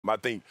I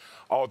think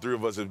all three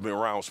of us have been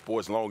around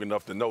sports long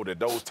enough to know that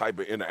those type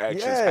of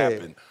interactions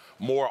happen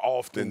more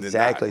often than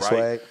not, right?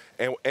 Swag.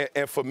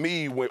 And for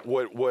me,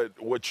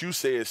 what you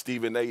said,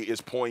 Stephen A.,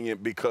 is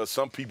poignant because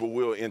some people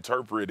will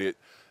interpret it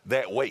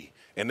that way,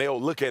 and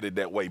they'll look at it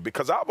that way.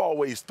 Because I've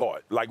always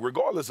thought, like,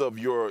 regardless of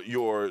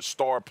your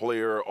star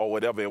player or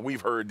whatever, and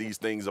we've heard these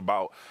things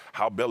about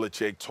how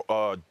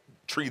Belichick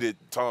treated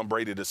Tom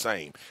Brady the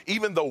same.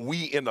 Even though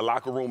we in the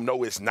locker room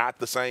know it's not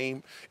the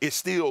same, it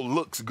still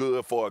looks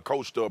good for a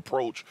coach to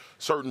approach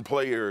certain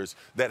players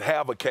that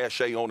have a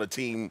cachet on a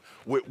team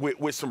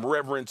with some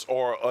reverence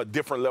or a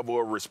different level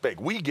of respect.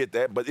 We get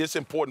that, but it's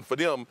important for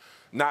them,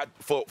 not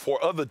for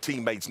other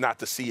teammates, not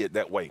to see it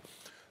that way.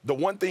 The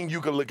one thing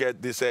you can look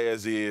at this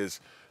as is,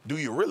 do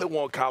you really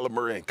want Kyler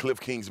Murray and Kliff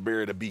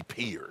Kingsbury to be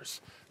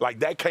peers? Like,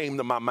 that came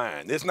to my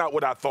mind. It's not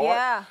what I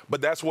thought,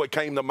 but that's what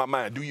came to my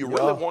mind. Do you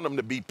really want them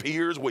to be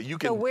peers where you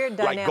can,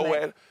 like, go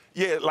at it?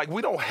 Yeah, like,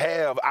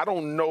 I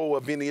don't know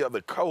of any other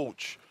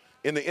coach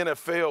in the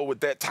NFL with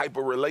that type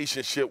of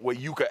relationship where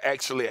you could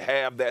actually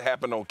have that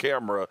happen on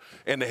camera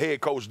and the head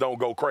coach don't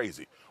go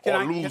crazy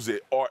or lose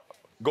it or –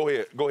 Go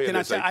ahead.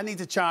 I need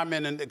to chime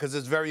in because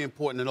it's very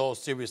important in all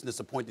seriousness,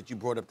 a point that you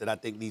brought up that I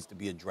think needs to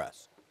be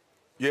addressed.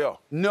 Yeah.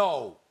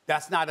 No,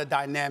 that's not a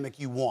dynamic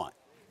you want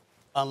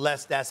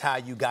unless that's how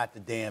you got the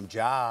damn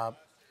job.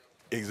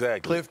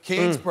 Exactly. Kliff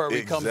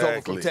Kingsbury comes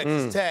over from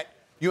Texas Tech.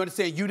 You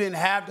understand? You didn't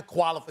have the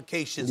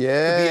qualifications to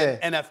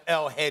be an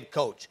NFL head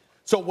coach.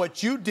 So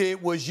what you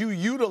did was you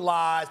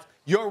utilized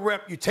your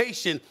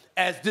reputation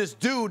as this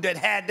dude that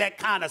had that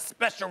kind of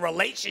special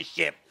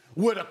relationship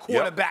with a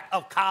quarterback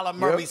of Kyler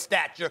Murray's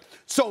stature.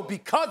 So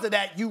because of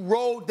that, you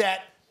rode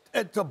that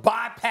to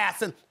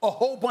bypassing a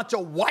whole bunch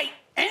of white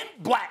and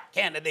black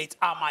candidates,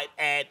 I might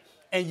add,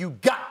 and you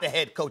got the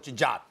head coaching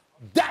job.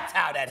 That's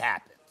how that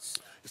happens.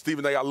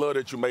 Stephen A., I love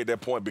that you made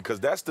that point because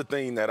that's the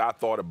thing that I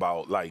thought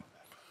about. Like,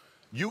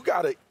 you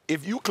got to,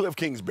 if you Kliff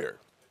Kingsbury,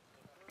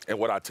 and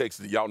what I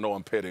texted, y'all know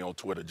I'm petty on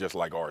Twitter just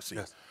like RC.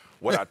 Yes.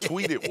 What I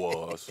tweeted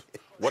was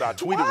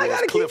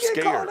Kliff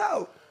scared.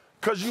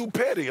 Because you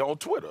petty on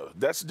Twitter.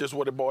 That's just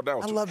what it boiled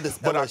down to. I love this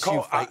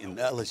LSU fighting.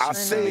 I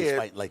said,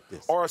 fight like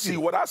this. RC,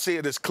 what I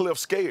said is Kliff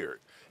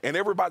scared. And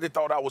everybody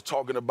thought I was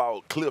talking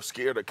about Kliff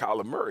scared of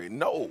Kyler Murray.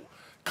 No,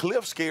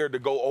 Kliff scared to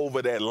go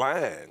over that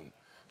line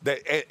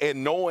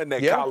and knowing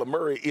that Kyler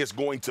Murray is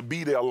going to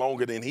be there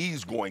longer than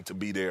he's going to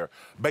be there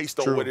based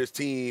on what his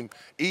team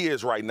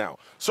is right now.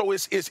 So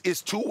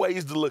it's two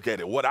ways to look at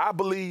it. What I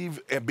believe,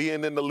 and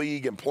being in the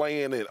league and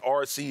playing, and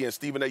RC and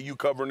Stephen A., you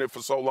covering it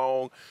for so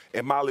long,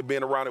 and Molly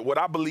being around it, what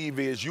I believe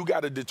is you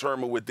got to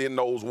determine within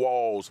those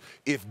walls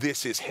if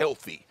this is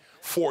healthy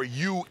for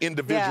you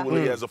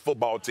individually as a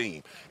football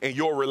team and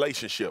your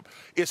relationship.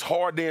 It's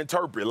hard to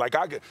interpret. Like,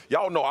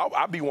 y'all know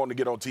I be wanting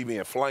to get on TV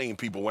and flame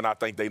people when I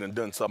think they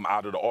done something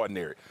out of the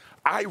ordinary.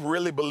 I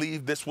really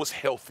believe this was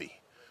healthy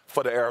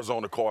for the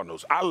Arizona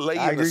Cardinals. I lay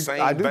in the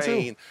same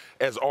vein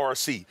as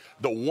RC.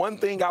 The one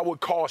thing I would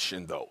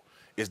caution, though,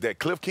 is that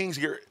Kliff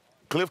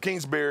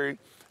Kingsbury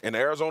and the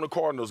Arizona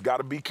Cardinals got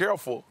to be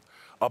careful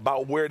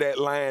about where that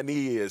line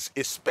is,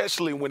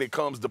 especially when it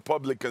comes to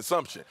public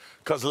consumption.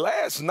 Because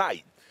last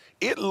night,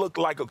 it looked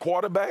like a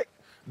quarterback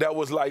that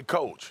was like,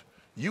 Coach,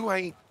 you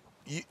ain't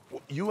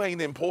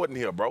important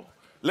here, bro.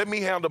 Let me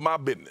handle my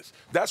business.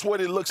 That's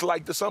what it looks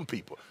like to some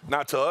people.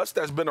 Now, to us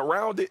that's been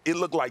around it, it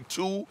looked like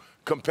two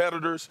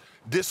competitors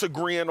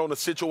disagreeing on a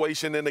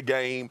situation in the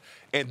game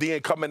and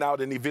then coming out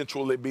and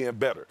eventually being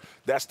better.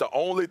 That's the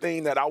only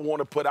thing that I want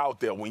to put out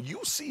there. When you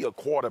see a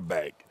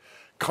quarterback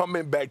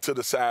coming back to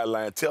the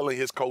sideline, telling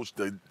his coach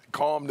to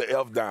calm the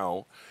F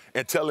down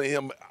and telling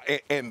him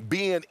and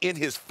being in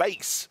his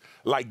face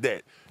like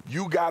that,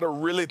 you got to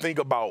really think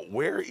about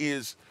where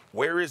is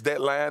that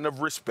line of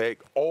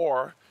respect,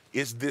 or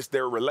is this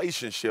their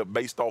relationship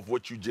based off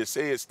what you just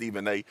said,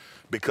 Stephen A.,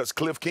 because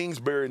Kliff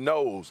Kingsbury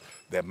knows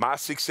that my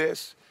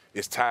success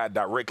is tied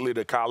directly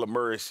to Kyler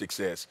Murray's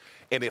success.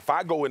 And if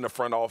I go in the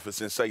front office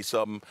and say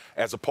something,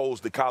 as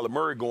opposed to Kyler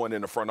Murray going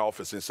in the front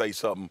office and say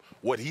something,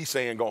 what he's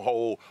saying going to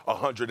hold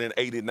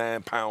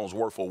 189 pounds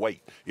worth of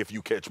weight, if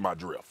you catch my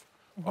drift.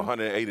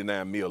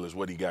 189 mil is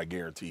what he got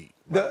guaranteed.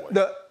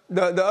 The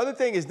other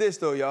thing is this,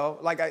 though, y'all.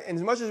 Like,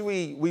 as much as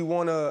we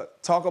want to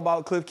talk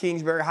about Kliff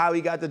Kingsbury, how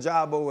he got the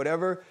job or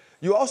whatever,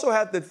 you also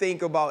have to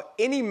think about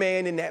any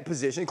man in that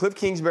position. Kliff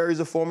Kingsbury is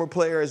a former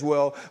player as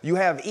well. You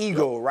have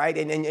ego, right?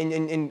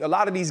 And a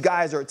lot of these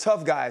guys are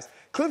tough guys.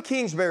 Kliff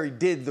Kingsbury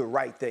did the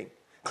right thing.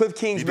 Kliff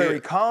Kingsbury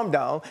calmed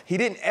down. He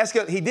didn't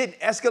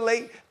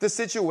escalate the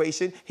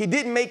situation. He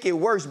didn't make it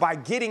worse by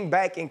getting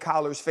back in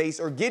Kyler's face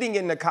or getting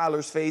into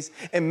Kyler's face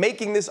and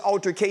making this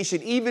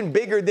altercation even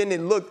bigger than it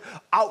looked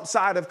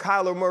outside of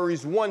Kyler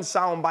Murray's one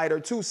soundbite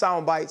or two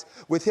sound bites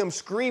with him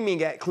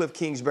screaming at Kliff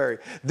Kingsbury.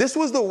 This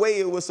was the way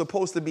it was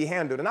supposed to be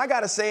handled. And I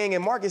got a saying,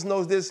 and Marcus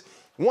knows this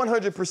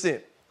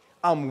 100%.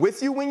 I'm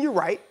with you when you're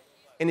right,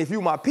 and if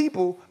you my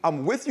people,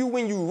 I'm with you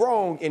when you're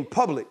wrong in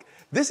public.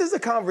 This is a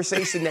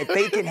conversation that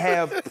they can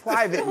have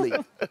privately,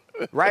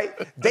 right?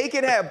 They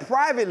can have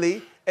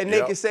privately, and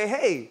they can say,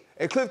 hey,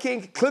 and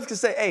Kliff can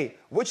say, hey,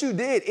 what you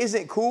did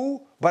isn't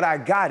cool, but I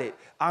got it.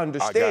 I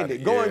understand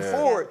it. Going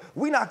forward,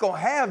 we're not going to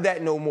have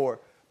that no more.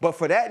 But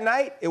for that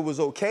night, it was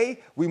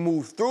okay. We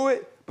moved through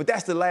it, but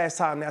that's the last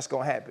time that's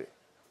going to happen.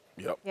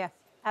 Yep. Yeah,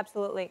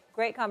 absolutely.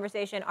 Great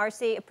conversation.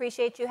 RC,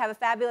 appreciate you. Have a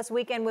fabulous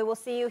weekend. We will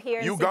see you here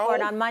in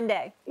Seaport on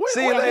Monday.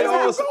 See you later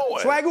on.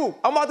 Swagu,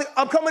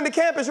 I'm coming to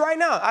campus right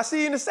now. I'll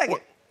see you in a second.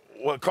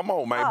 Well, come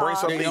on, man. Bring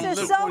something. This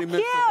is so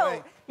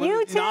cute.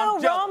 You two,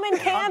 Roman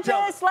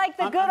campus, like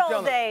the good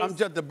old days. I'm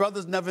just, the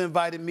brothers never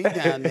invited me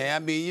down there. I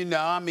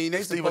mean,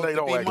 they supposed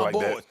to be my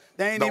boys.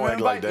 They ain't even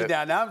invite me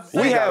down there.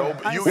 We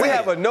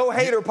have a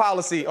no-hater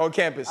policy on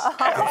campus.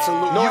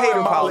 Absolutely.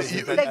 No-hater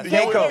policy. The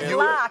gate is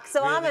locked,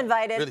 so I'm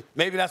invited. Really?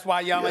 Maybe that's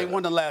why y'all ain't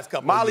won the last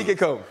couple Molly of years.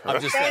 can come.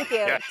 I'm just Thank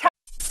saying.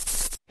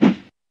 you.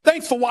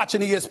 Thanks for watching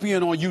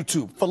ESPN on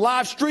YouTube. For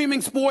live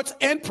streaming, sports,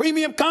 and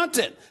premium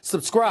content,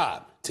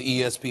 subscribe to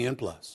ESPN+.